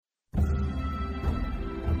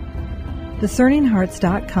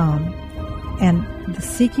DiscerningHearts.com and the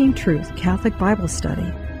Seeking Truth Catholic Bible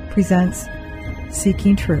Study presents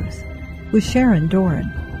Seeking Truth with Sharon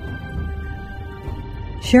Doran.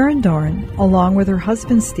 Sharon Doran, along with her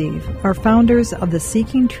husband Steve, are founders of the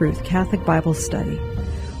Seeking Truth Catholic Bible Study,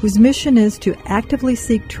 whose mission is to actively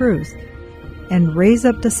seek truth and raise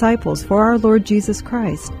up disciples for our Lord Jesus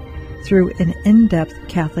Christ through an in-depth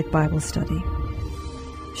Catholic Bible study.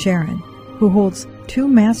 Sharon, who holds 2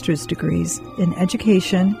 master's degrees in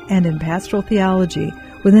education and in pastoral theology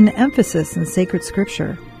with an emphasis in sacred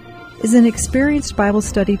scripture, is an experienced Bible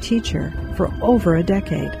study teacher for over a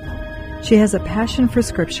decade. She has a passion for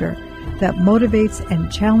scripture that motivates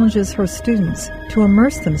and challenges her students to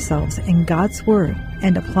immerse themselves in God's Word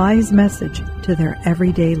and apply His message to their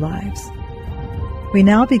everyday lives. We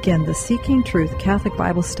now begin the Seeking Truth Catholic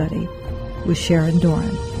Bible Study with Sharon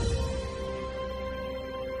Doran.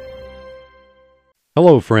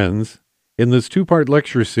 Hello, friends. In this 2-part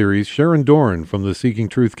lecture series, Sharon Doran from the Seeking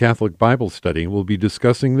Truth Catholic Bible Study will be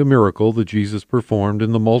discussing the miracle that Jesus performed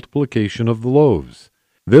in the multiplication of the loaves.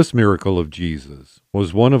 This miracle of Jesus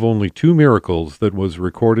was one of only 2 miracles that was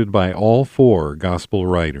recorded by all 4 gospel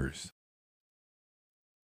writers.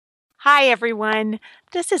 Hi, everyone.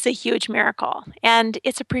 This is a huge miracle, and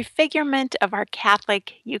it's a prefigurement of our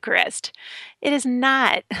Catholic Eucharist. It is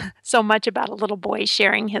not so much about a little boy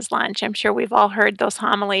sharing his lunch. I'm sure we've all heard those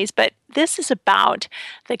homilies, but this is about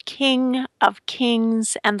the King of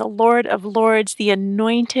Kings and the Lord of Lords, the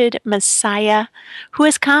anointed Messiah, who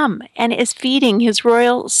has come and is feeding his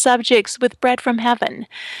royal subjects with bread from heaven.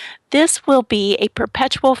 This will be a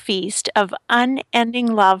perpetual feast of unending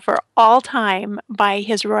love for all time by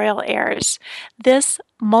his royal heirs. This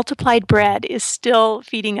multiplied bread is still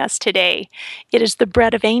feeding us today. It is the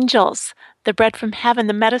bread of angels, the bread from heaven,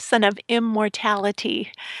 the medicine of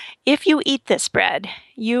immortality. If you eat this bread,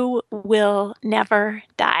 you will never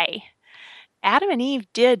die. Adam and Eve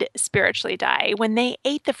did spiritually die when they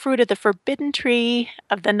ate the fruit of the forbidden tree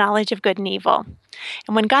of the knowledge of good and evil.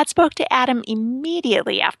 And when God spoke to Adam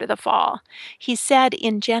immediately after the fall, he said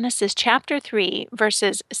in Genesis chapter 3,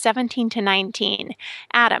 verses 17 to 19,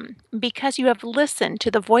 Adam, because you have listened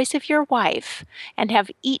to the voice of your wife and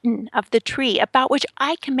have eaten of the tree about which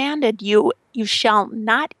I commanded you, you shall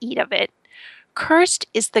not eat of it. Cursed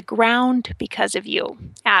is the ground because of you,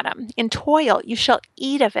 Adam. In toil you shall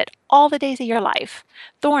eat of it all the days of your life.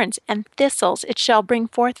 Thorns and thistles it shall bring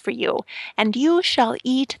forth for you, and you shall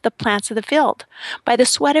eat the plants of the field. By the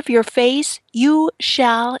sweat of your face you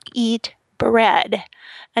shall eat bread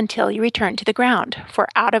until you return to the ground. For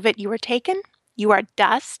out of it you were taken, you are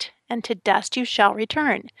dust, and to dust you shall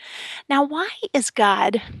return. Now, why is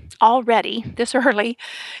God already, this early,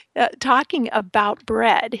 talking about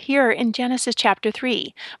bread here in Genesis chapter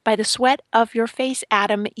 3? By the sweat of your face,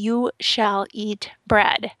 Adam, you shall eat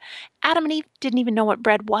bread. Adam and Eve didn't even know what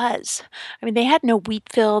bread was. I mean, they had no wheat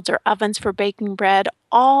fields or ovens for baking bread.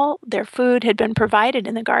 All their food had been provided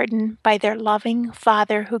in the garden by their loving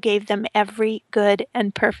Father who gave them every good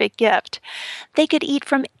and perfect gift. They could eat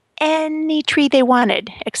from any tree they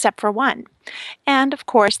wanted, except for one. And of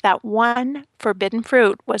course, that one forbidden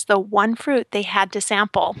fruit was the one fruit they had to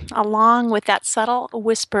sample, along with that subtle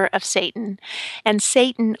whisper of Satan. And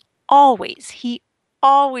Satan always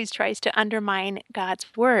tries to undermine God's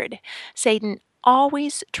word. Satan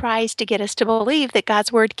always tries to get us to believe that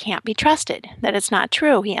God's word can't be trusted, that it's not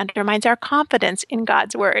true. He undermines our confidence in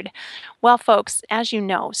God's word. Well, folks, as you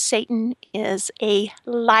know, Satan is a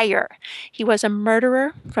liar. He was a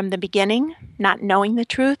murderer from the beginning, not knowing the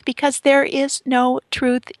truth because there is no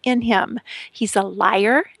truth in him. He's a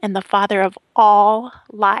liar and the father of all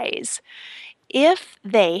lies. If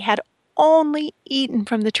they had only eaten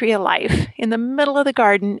from the tree of life in the middle of the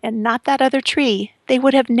garden and not that other tree, they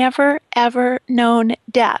would have never, ever known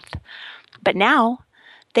death. But now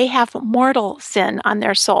they have mortal sin on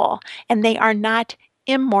their soul, and they are not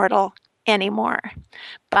immortal anymore.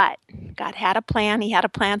 But God had a plan. He had a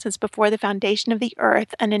plan since before the foundation of the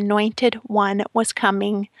earth. An anointed one was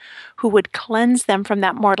coming who would cleanse them from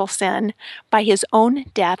that mortal sin by his own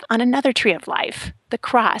death on another tree of life, the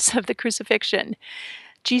cross of the crucifixion.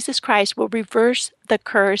 Jesus Christ will reverse the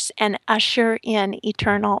curse and usher in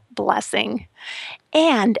eternal blessing.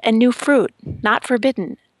 And a new fruit, not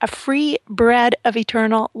forbidden, a free bread of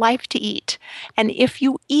eternal life to eat. And if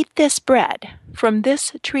you eat this bread from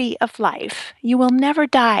this tree of life, you will never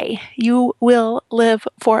die. You will live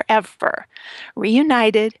forever,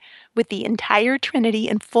 reunited with the entire Trinity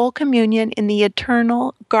in full communion in the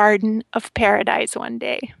eternal Garden of Paradise one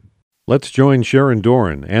day. Let's join Sharon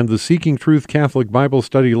Doran and the Seeking Truth Catholic Bible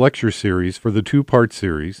Study Lecture Series for the 2-part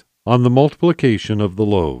series on the multiplication of the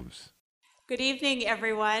loaves. Good evening,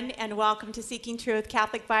 everyone, and welcome to Seeking Truth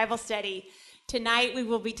Catholic Bible Study. Tonight we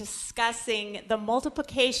will be discussing the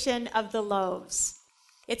multiplication of the loaves.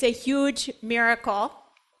 It's a huge miracle.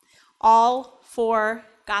 All four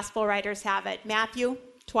gospel writers have it. Matthew,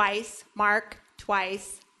 twice. Mark,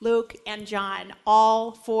 twice. Luke, and John,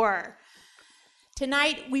 all four.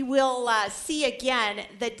 Tonight we will see again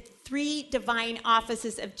the three divine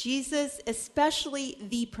offices of Jesus, especially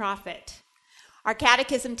the prophet. Our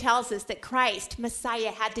catechism tells us that Christ, Messiah,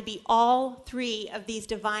 had to be all three of these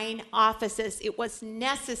divine offices. It was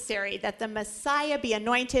necessary that the Messiah be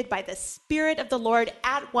anointed by the Spirit of the Lord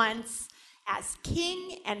at once as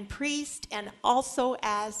king and priest and also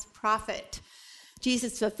as prophet.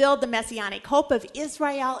 Jesus fulfilled the messianic hope of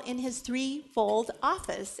Israel in his threefold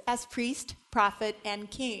office as priest, prophet, and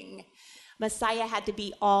king. Messiah had to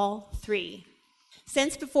be all three.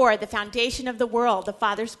 Since before the foundation of the world, the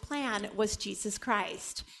Father's plan was Jesus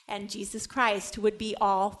Christ, and Jesus Christ would be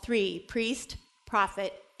all three, priest,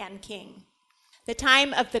 prophet, and king. The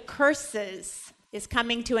time of the curses is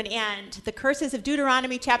coming to an end. The curses of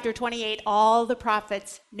Deuteronomy chapter 28, all the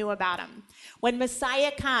prophets knew about them. When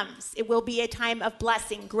Messiah comes, it will be a time of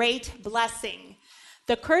blessing, great blessing.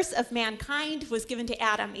 The curse of mankind was given to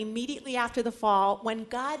Adam immediately after the fall when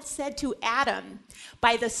God said to Adam,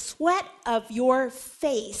 "By the sweat of your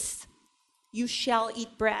face you shall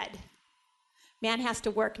eat bread." Man has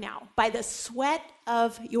to work now. By the sweat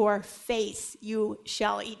of your face you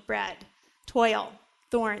shall eat bread. Toil,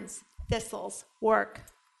 thorns, thistles,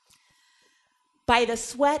 work. By the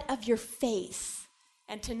sweat of your face.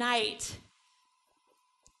 And tonight,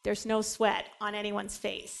 there's no sweat on anyone's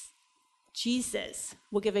face. Jesus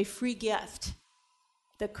will give a free gift.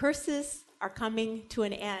 The curses are coming to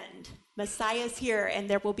an end. Messiah's here, and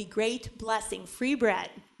there will be great blessing. Free bread,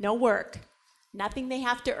 no work, nothing they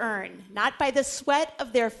have to earn. Not by the sweat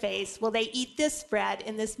of their face will they eat this bread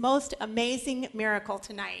in this most amazing miracle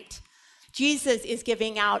tonight. Jesus is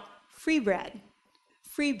giving out free bread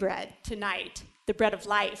tonight, the bread of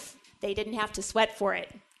life. They didn't have to sweat for it.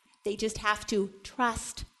 They just have to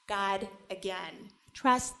trust God again.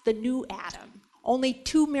 Trust the new Adam. Only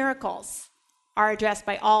two miracles are addressed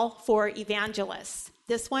by all four evangelists.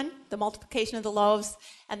 This one, the multiplication of the loaves,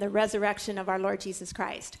 and the resurrection of our Lord Jesus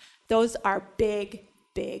Christ. Those are big,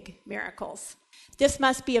 big miracles. This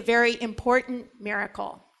must be a very important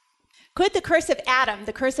miracle. Could the curse of Adam,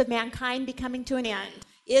 the curse of mankind, be coming to an end?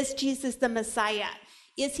 Is Jesus the Messiah?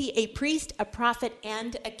 Is he a priest, a prophet,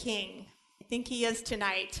 and a king? I think he is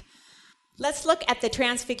tonight. Let's look at the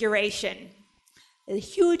Transfiguration. A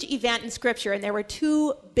huge event in Scripture, and there were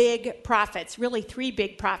two big prophets, really three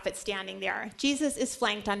big prophets standing there. Jesus is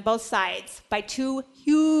flanked on both sides by two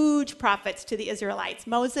huge prophets to the Israelites,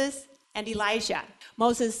 Moses and Elijah.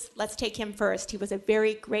 Moses, let's take him first. He was a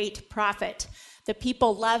very great prophet. The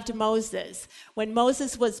people loved Moses. When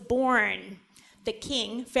Moses was born, the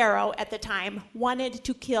king, Pharaoh at the time, wanted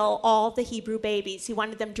to kill all the Hebrew babies. He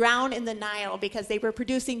wanted them drowned in the Nile because they were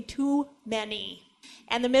producing too many.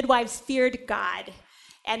 And the midwives feared God.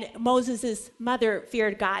 And Moses' mother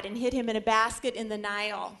feared God and hid him in a basket in the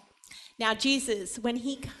Nile. Now Jesus, when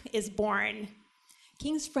he is born,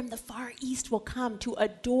 kings from the far east will come to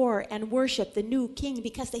adore and worship the new king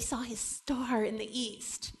because they saw his star in the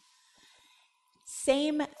east.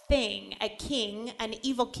 Same thing, a king, an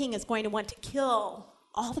evil king is going to want to kill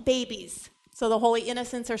all the babies. So the holy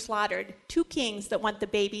innocents are slaughtered. Two kings that want the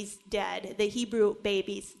babies dead, the Hebrew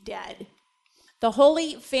babies dead. The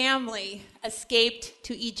Holy Family escaped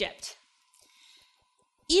to Egypt.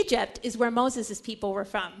 Egypt is where Moses' people were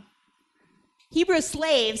from. Hebrew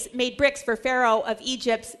slaves made bricks for Pharaoh of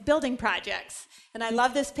Egypt's building projects. And I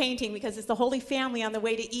love this painting because it's the Holy Family on the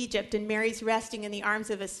way to Egypt, and Mary's resting in the arms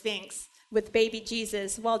of a sphinx with baby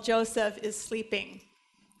Jesus while Joseph is sleeping.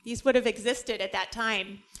 These would have existed at that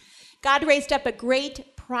time. God raised up a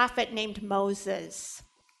great prophet named Moses.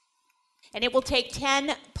 And it will take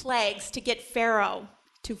 10 plagues to get Pharaoh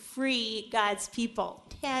to free God's people.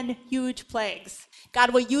 10 huge plagues.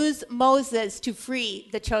 God will use Moses to free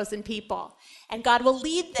the chosen people. And God will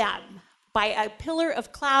lead them by a pillar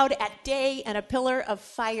of cloud at day and a pillar of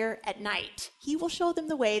fire at night. He will show them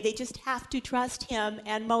the way. They just have to trust him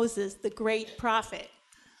and Moses, the great prophet.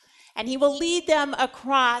 And he will lead them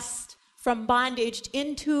across from bondage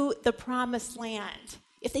into the promised land.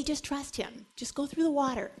 If they just trust him, just go through the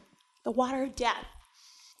water of death.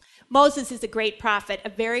 Moses is a great prophet, a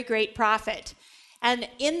very great prophet. And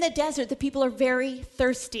in the desert, the people are very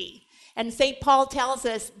thirsty. And St. Paul tells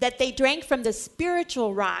us that they drank from the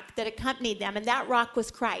spiritual rock that accompanied them, and that rock was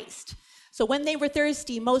Christ. So when they were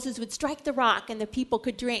thirsty, Moses would strike the rock and the people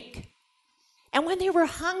could drink. And when they were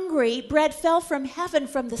hungry, bread fell from heaven,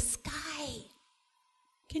 from the sky.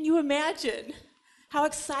 Can you imagine how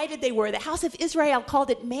excited they were? The house of Israel called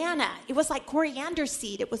it manna. It was like coriander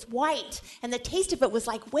seed. It was white, and the taste of it was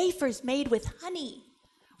like wafers made with honey.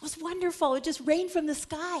 It was wonderful. It just rained from the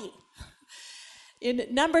sky. In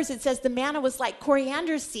Numbers, it says the manna was like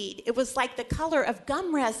coriander seed. It was like the color of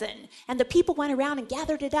gum resin. And the people went around and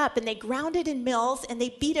gathered it up, and they ground it in mills, and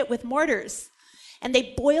they beat it with mortars. And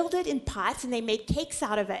they boiled it in pots, and they made cakes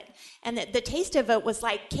out of it. And the taste of it was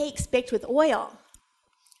like cakes baked with oil.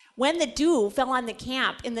 When the dew fell on the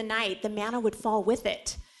camp in the night, the manna would fall with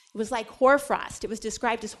it. It was like hoarfrost. It was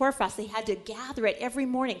described as hoarfrost. They had to gather it every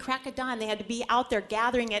morning. Crack of dawn, they had to be out there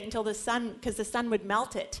gathering it until the sun, because the sun would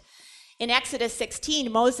melt it. In Exodus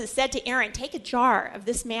 16, Moses said to Aaron, take a jar of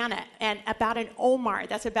this manna, and about an omer,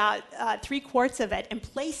 that's about 3 quarts of it, and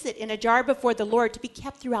place it in a jar before the Lord to be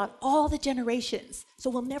kept throughout all the generations.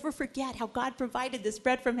 So we'll never forget how God provided this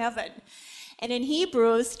bread from heaven. And in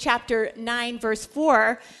Hebrews chapter 9, verse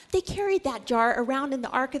 4, they carried that jar around in the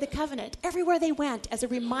Ark of the Covenant everywhere they went as a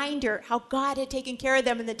reminder how God had taken care of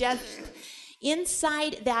them in the desert.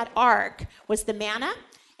 Inside that ark was the manna,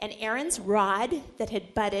 and Aaron's rod that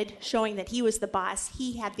had budded, showing that he was the boss.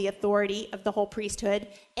 He had the authority of the whole priesthood,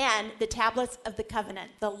 and the tablets of the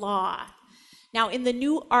covenant, the law. Now, in the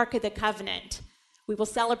new Ark of the Covenant, we will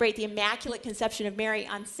celebrate the Immaculate Conception of Mary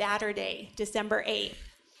on Saturday, December 8th.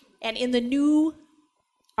 And in the new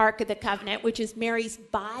Ark of the Covenant, which is Mary's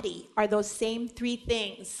body, are those same 3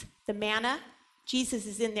 things. The manna, Jesus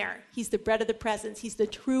is in there. He's the bread of the presence. He's the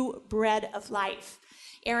true bread of life.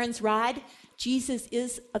 Aaron's rod, Jesus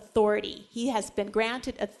is authority. He has been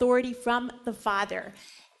granted authority from the Father.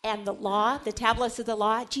 And the law, the tablets of the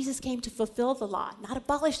law, Jesus came to fulfill the law, not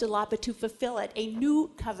abolish the law, but to fulfill it, a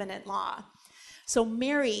new covenant law. So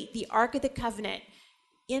Mary, the Ark of the Covenant,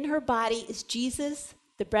 in her body is Jesus,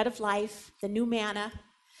 the bread of life, the new manna,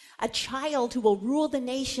 a child who will rule the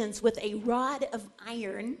nations with a rod of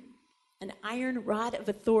iron, an iron rod of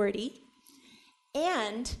authority.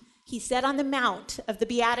 And he said on the Mount of the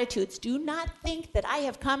Beatitudes, do not think that I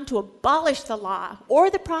have come to abolish the law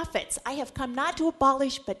or the prophets. I have come not to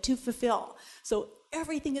abolish, but to fulfill. So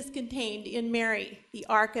everything is contained in Mary, the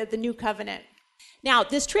Ark of the New Covenant. Now,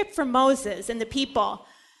 this trip for Moses and the people,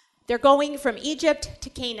 they're going from Egypt to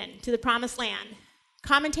Canaan, to the Promised Land.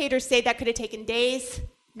 Commentators say that could have taken days,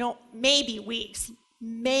 no, maybe weeks,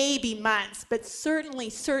 maybe months, but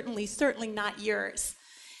certainly not years.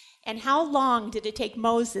 And how long did it take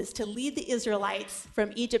Moses to lead the Israelites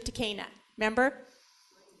from Egypt to Canaan? Remember?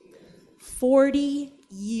 40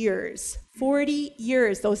 years. 40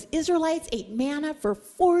 years. Those Israelites ate manna for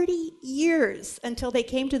 40 years until they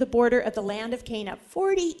came to the border of the land of Canaan.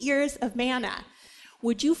 40 years of manna.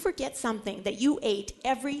 Would you forget something that you ate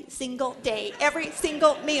every single day, every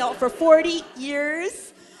single meal for 40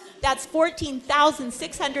 years? That's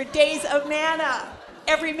 14,600 days of manna,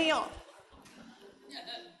 every meal.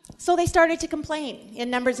 So they started to complain in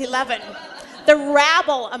Numbers 11. The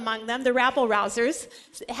rabble among them, the rabble-rousers,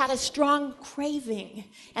 had a strong craving.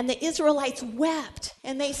 And the Israelites wept.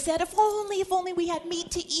 And they said, if only we had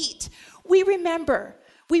meat to eat. We remember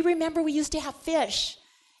we used to have fish.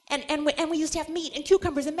 And we used to have meat and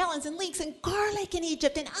cucumbers and melons and leeks and garlic in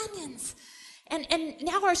Egypt and onions. And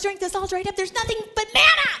now our strength is all dried up. There's nothing but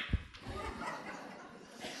manna.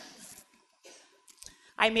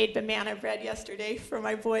 I made banana bread yesterday for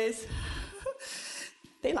my boys.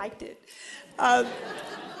 They liked it.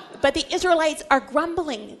 But the Israelites are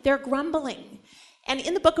grumbling. They're grumbling. And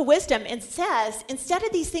in the book of wisdom, it says, instead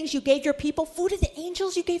of these things you gave your people food of the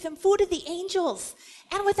angels, you gave them food of the angels.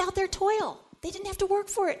 And without their toil. They didn't have to work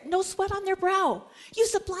for it. No sweat on their brow. You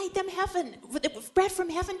supplied them bread from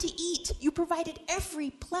heaven to eat. You provided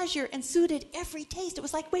every pleasure and suited every taste. It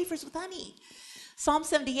was like wafers with honey. Psalm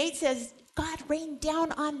 78 says, God rained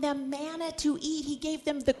down on them manna to eat. He gave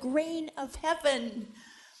them the grain of heaven.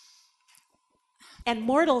 And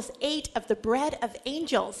mortals ate of the bread of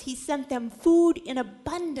angels. He sent them food in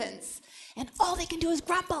abundance. And all they can do is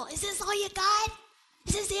grumble. Is this all you got?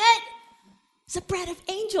 Is this it? It's the bread of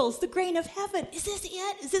angels, the grain of heaven. Is this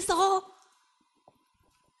it? Is this all?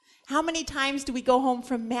 How many times do we go home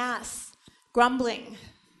from Mass grumbling?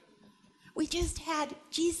 We just had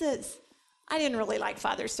Jesus. I didn't really like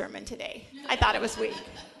Father's sermon today. I thought it was weak.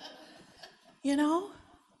 You know?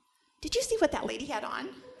 Did you see what that lady had on?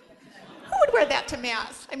 Who would wear that to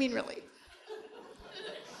Mass? I mean, really.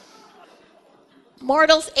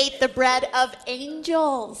 Mortals ate the bread of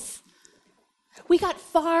angels. We got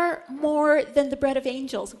far more than the bread of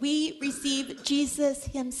angels. We received Jesus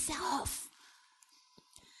himself.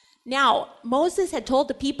 Now, Moses had told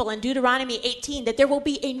the people in Deuteronomy 18 that there will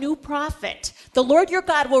be a new prophet. The Lord your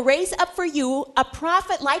God will raise up for you a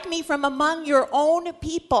prophet like me from among your own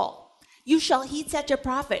people. You shall heed such a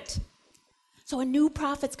prophet. So a new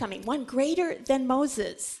prophet's coming, one greater than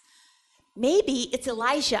Moses. Maybe it's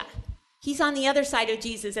Elijah. He's on the other side of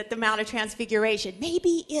Jesus at the Mount of Transfiguration.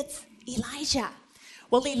 Maybe it's Elijah.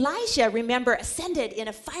 Well, Elijah, remember, ascended in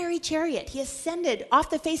a fiery chariot. He ascended off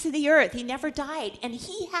the face of the earth. He never died. And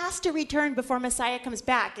he has to return before Messiah comes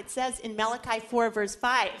back. It says in Malachi 4, verse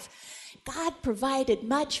 5, God provided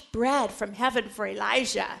much bread from heaven for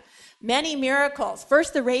Elijah. Many miracles.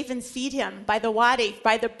 First, the ravens feed him by the wadi,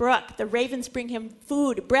 by the brook. The ravens bring him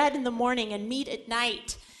food, bread in the morning and meat at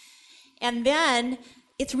night. And then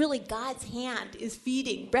it's really God's hand is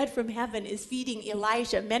feeding, bread from heaven is feeding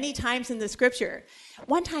Elijah many times in the scripture.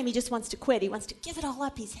 One time he just wants to quit. He wants to give it all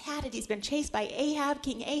up. He's had it. He's been chased by Ahab,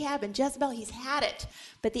 King Ahab, and Jezebel. He's had it.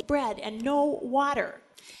 But the bread and no water.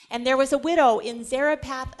 And there was a widow in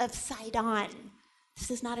Zarephath of Sidon.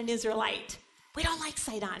 This is not an Israelite. We don't like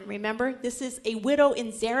Sidon, remember? This is a widow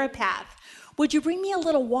in Zarephath. Would you bring me a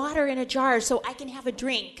little water in a jar so I can have a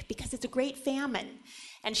drink? Because it's a great famine.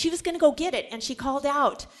 And she was going to go get it, and she called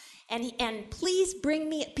out, and please bring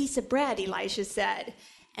me a piece of bread, Elisha said.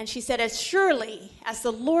 And she said, as surely as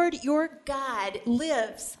the Lord your God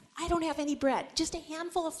lives, I don't have any bread, just a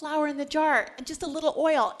handful of flour in the jar, and just a little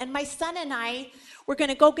oil. And my son and I, we're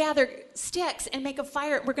going to go gather sticks and make a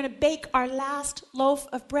fire. We're going to bake our last loaf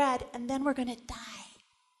of bread, and then we're going to die.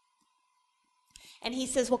 And he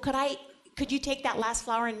says, well, could you take that last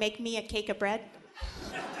flour and make me a cake of bread?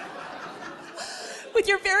 With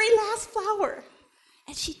your very last flour.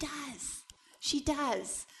 And she does. She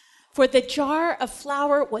does. For the jar of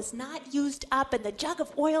flour was not used up, and the jug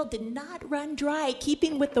of oil did not run dry,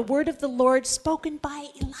 keeping with the word of the Lord spoken by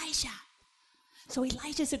Elijah. So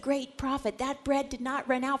Elijah's a great prophet. That bread did not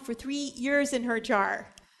run out for 3 years in her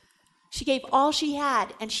jar. She gave all she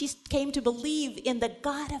had, and she came to believe in the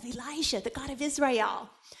God of Elijah, the God of Israel.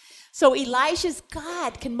 So Elijah's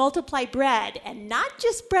God can multiply bread, and not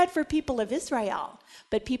just bread for people of Israel,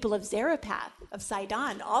 but people of Zarephath, of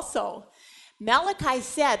Sidon also. Malachi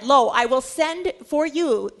said, lo, I will send for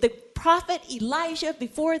you the prophet Elijah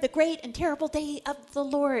before the great and terrible day of the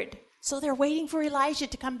Lord. So they're waiting for Elijah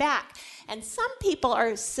to come back. And some people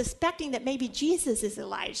are suspecting that maybe Jesus is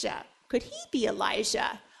Elijah. Could he be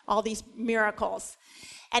Elijah? All these miracles.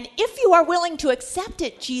 And if you are willing to accept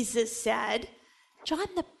it, Jesus said, John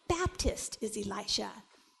the Baptist is Elijah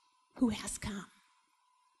who has come.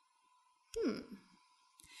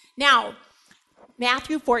 Now,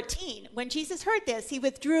 Matthew 14, when Jesus heard this, he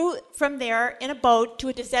withdrew from there in a boat to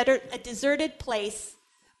a deserted place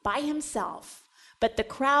by himself. But the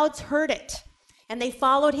crowds heard it, and they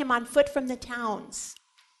followed him on foot from the towns.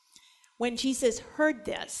 When Jesus heard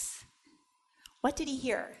this, what did he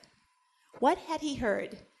hear? What had he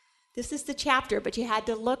heard? This is the chapter, but you had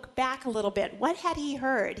to look back a little bit. What had he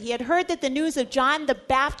heard? He had heard that the news of John the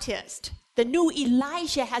Baptist, the new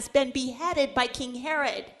Elijah, has been beheaded by King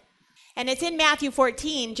Herod. And it's in Matthew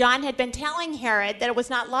 14. John had been telling Herod that it was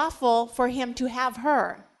not lawful for him to have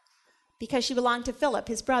her because she belonged to Philip,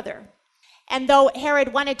 his brother. And though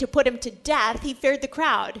Herod wanted to put him to death, he feared the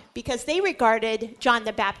crowd because they regarded John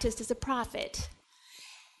the Baptist as a prophet.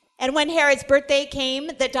 And when Herod's birthday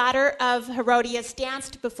came, the daughter of Herodias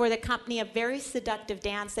danced before the company a very seductive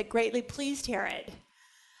dance that greatly pleased Herod,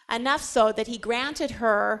 enough so that he granted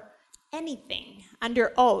her anything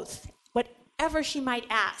under oath, whatever she might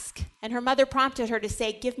ask. And her mother prompted her to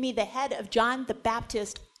say, give me the head of John the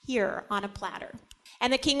Baptist here on a platter.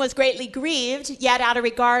 And the king was greatly grieved, yet out of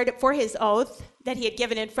regard for his oath that he had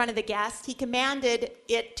given in front of the guests, he commanded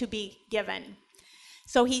it to be given.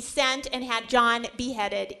 So he sent and had John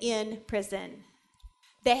beheaded in prison.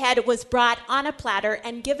 The head was brought on a platter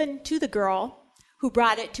and given to the girl who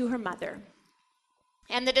brought it to her mother.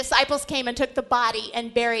 And the disciples came and took the body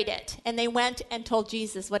and buried it. And they went and told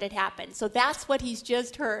Jesus what had happened. So that's what he's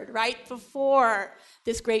just heard right before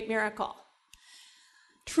this great miracle.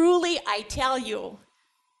 Truly, I tell you,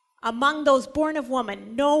 among those born of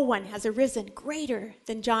woman, no one has arisen greater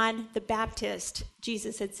than John the Baptist,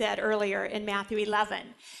 Jesus had said earlier in Matthew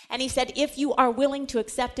 11. And he said, if you are willing to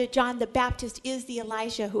accept it, John the Baptist is the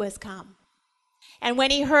Elijah who has come. And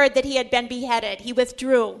when he heard that he had been beheaded, he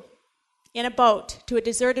withdrew in a boat to a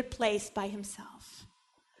deserted place by himself.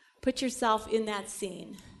 Put yourself in that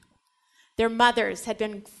scene. Their mothers had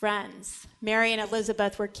been friends. Mary and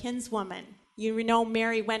Elizabeth were kinswomen. You know,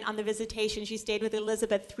 Mary went on the visitation. She stayed with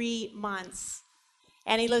Elizabeth 3 months.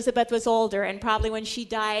 And Elizabeth was older, and probably when she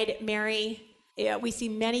died, Mary We see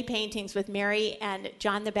many paintings with Mary and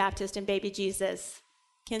John the Baptist and baby Jesus,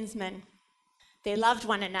 kinsmen. They loved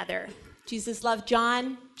one another. Jesus loved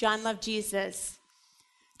John, John loved Jesus.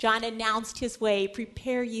 John announced his way,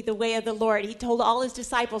 prepare ye the way of the Lord. He told all his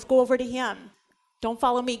disciples, go over to him. Don't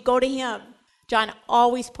follow me, go to him. John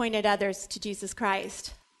always pointed others to Jesus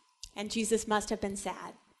Christ, and Jesus must have been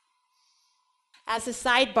sad. As a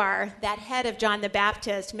sidebar, that head of John the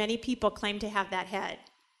Baptist, many people claim to have that head.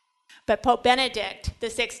 But Pope Benedict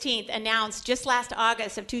XVI announced just last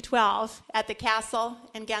August of 2012 at the castle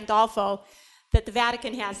in Gandolfo that the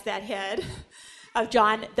Vatican has that head of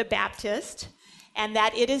John the Baptist, and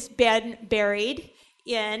that it has been buried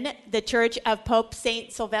in the church of Pope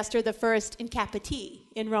Saint Sylvester I in Capiti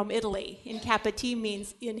in Rome, Italy. In Capiti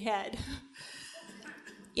means in head.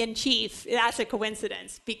 In chief, that's a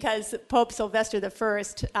coincidence, because Pope Sylvester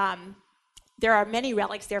I, there are many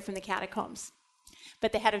relics there from the catacombs.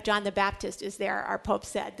 But the head of John the Baptist is there, our Pope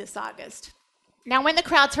said this August. Now, when the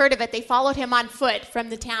crowds heard of it, they followed him on foot from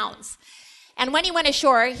the towns. And when he went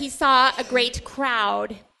ashore, he saw a great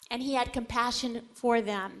crowd, and he had compassion for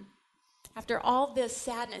them. After all this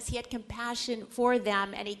sadness, he had compassion for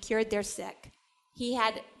them, and he cured their sick. He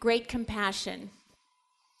had great compassion,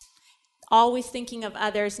 always thinking of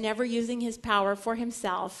others, never using his power for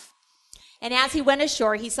himself. And as he went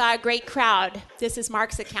ashore, he saw a great crowd. This is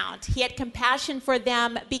Mark's account. He had compassion for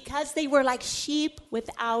them because they were like sheep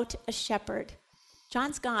without a shepherd.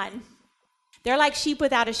 John's gone. They're like sheep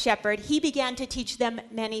without a shepherd. He began to teach them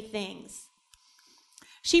many things.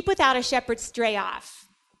 Sheep without a shepherd stray off,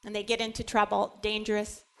 and they get into trouble,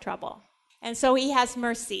 dangerous trouble. And so he has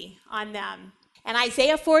mercy on them. And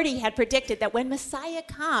Isaiah 40 had predicted that when Messiah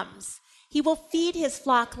comes, he will feed his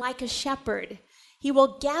flock like a shepherd. He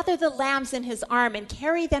will gather the lambs in his arm and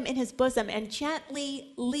carry them in his bosom and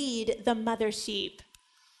gently lead the mother sheep.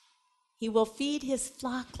 He will feed his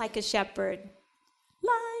flock like a shepherd.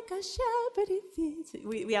 Like a shepherd he feeds.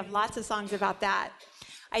 We have lots of songs about that.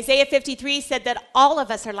 Isaiah 53 said that all of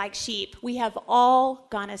us are like sheep. We have all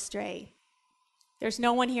gone astray. There's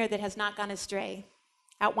no one here that has not gone astray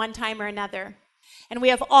at one time or another. And we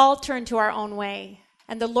have all turned to our own way.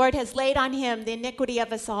 And the Lord has laid on him the iniquity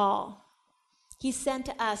of us all. He sent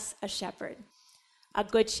us a shepherd, a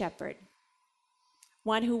good shepherd,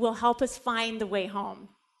 one who will help us find the way home.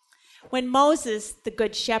 When Moses, the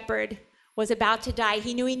good shepherd, was about to die,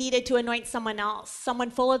 he knew he needed to anoint someone else, someone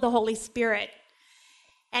full of the Holy Spirit.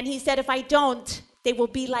 And he said, if I don't, they will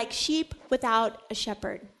be like sheep without a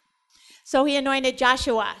shepherd. So he anointed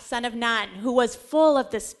Joshua, son of Nun, who was full of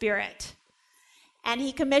the Spirit. And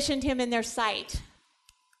he commissioned him in their sight.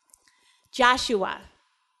 Joshua,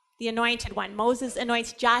 the anointed one. Moses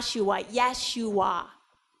anoints Joshua, Yeshua.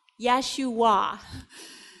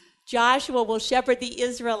 Joshua will shepherd the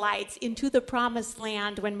Israelites into the promised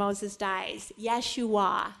land when Moses dies.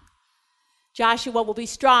 Yeshua. Joshua will be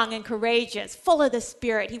strong and courageous, full of the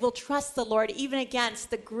Spirit. He will trust the Lord even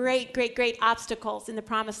against the great, great, great obstacles in the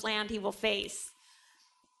promised land he will face.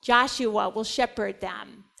 Joshua will shepherd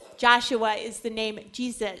them. Joshua is the name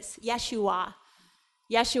Jesus, Yeshua.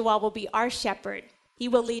 Yeshua will be our shepherd. He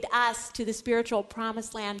will lead us to the spiritual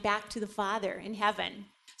promised land, back to the Father in heaven.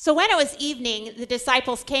 So when it was evening, the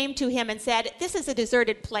disciples came to him and said, this is a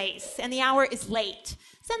deserted place, and the hour is late.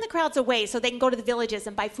 Send the crowds away so they can go to the villages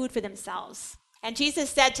and buy food for themselves. And Jesus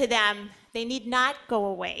said to them, they need not go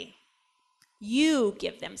away. You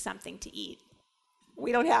give them something to eat.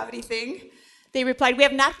 We don't have anything. They replied, we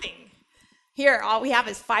have nothing. Here, all we have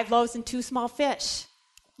is 5 loaves and 2 small fish.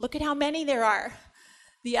 Look at how many there are.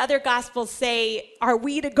 The other gospels say, are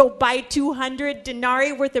we to go buy 200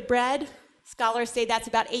 denarii worth of bread? Scholars say that's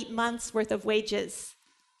about 8 months worth of wages.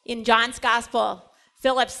 In John's gospel,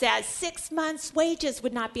 Philip says 6 months' wages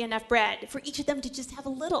would not be enough bread for each of them to just have a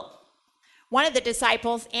little. One of the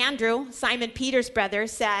disciples, Andrew, Simon Peter's brother,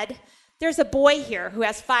 said, there's a boy here who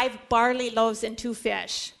has 5 barley loaves and 2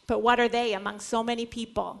 fish, but what are they among so many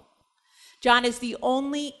people? John is the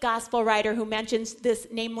only gospel writer who mentions this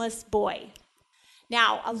nameless boy.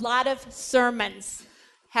 Now, a lot of sermons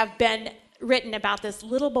have been written about this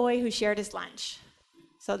little boy who shared his lunch.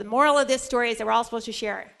 So the moral of this story is that we're all supposed to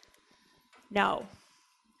share it. No,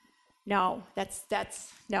 that's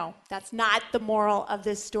not the moral of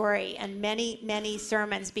this story and many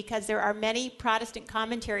sermons, because there are many Protestant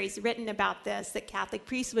commentaries written about this that Catholic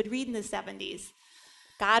priests would read in the 70s.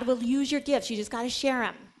 God will use your gifts. You just got to share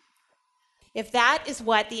them. If that is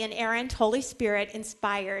what the inerrant Holy Spirit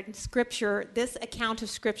inspired Scripture, this account of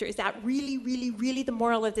Scripture, is that really the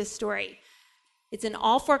moral of this story? It's in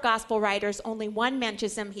all 4 gospel writers. Only one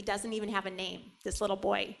mentions him. He doesn't even have a name, this little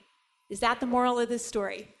boy. Is that the moral of this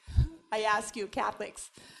story? I ask you, Catholics.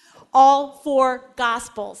 All four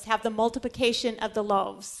Gospels have the multiplication of the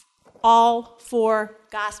loaves. All four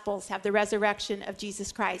Gospels have the resurrection of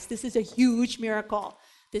Jesus Christ. This is a huge miracle.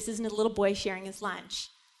 This isn't a little boy sharing his lunch.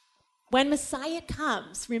 When Messiah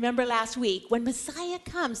comes, remember last week, when Messiah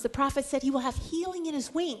comes, the prophet said he will have healing in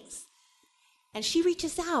his wings. And she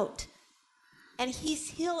reaches out, and she's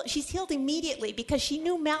healed immediately because she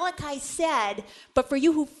knew Malachi said, "But for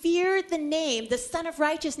you who fear the name, the Son of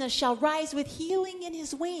Righteousness shall rise with healing in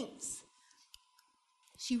his wings."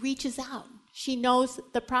 She reaches out. She knows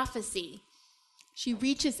the prophecy. She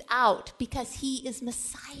reaches out because he is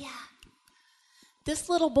Messiah. This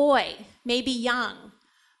little boy may be young,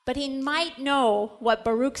 but he might know what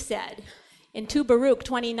Baruch said. In 2 Baruch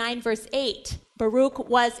 29, verse 8, Baruch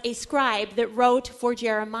was a scribe that wrote for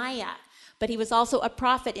Jeremiah, but he was also a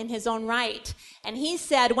prophet in his own right. And he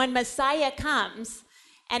said, when Messiah comes,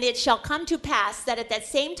 and it shall come to pass that at that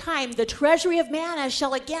same time the treasury of manna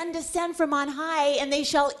shall again descend from on high, and they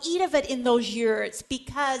shall eat of it in those years,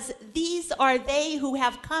 because these are they who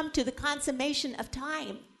have come to the consummation of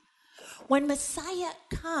time. When Messiah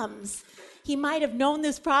comes, he might have known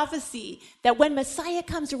this prophecy, that when Messiah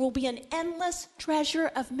comes, there will be an endless treasure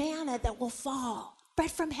of manna that will fall, bread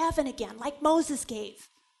from heaven again, like Moses gave.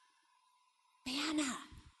 Manna.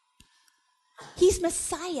 He's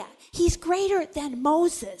Messiah. He's greater than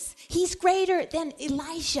Moses. He's greater than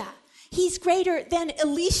Elijah. He's greater than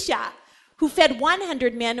Elisha, who fed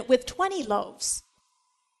 100 men with 20 loaves,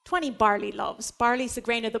 20 barley loaves. Barley's the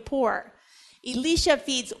grain of the poor. Elisha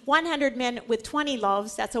feeds 100 men with 20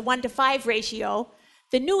 loaves. That's a 1-to-5 ratio.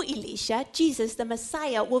 The new Elisha, Jesus, the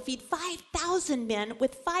Messiah, will feed 5,000 men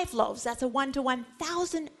with 5 loaves. That's a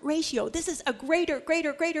 1-to-1,000 ratio. This is a greater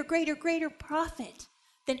prophet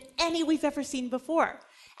than any we've ever seen before.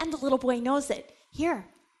 And the little boy knows it. Here,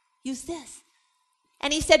 use this.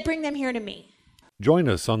 And he said, bring them here to me. Join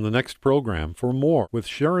us on the next program for more with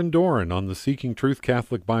Sharon Doran on the Seeking Truth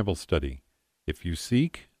Catholic Bible Study. If you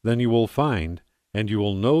seek, then you will find, and you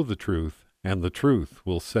will know the truth, and the truth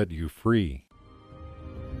will set you free.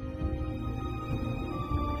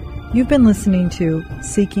 You've been listening to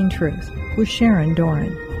Seeking Truth with Sharon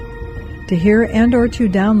Doran. To hear and or to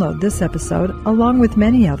download this episode, along with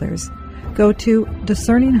many others, go to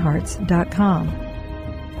discerninghearts.com.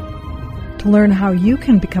 To learn how you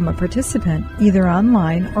can become a participant, either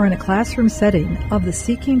online or in a classroom setting, of the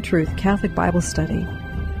Seeking Truth Catholic Bible Study,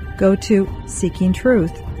 go to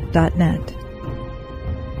seekingtruth.net.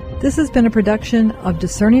 This has been a production of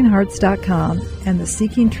discerninghearts.com and the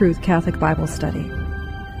Seeking Truth Catholic Bible Study.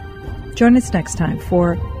 Join us next time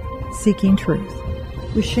for Seeking Truth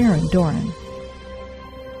with Sharon Doran.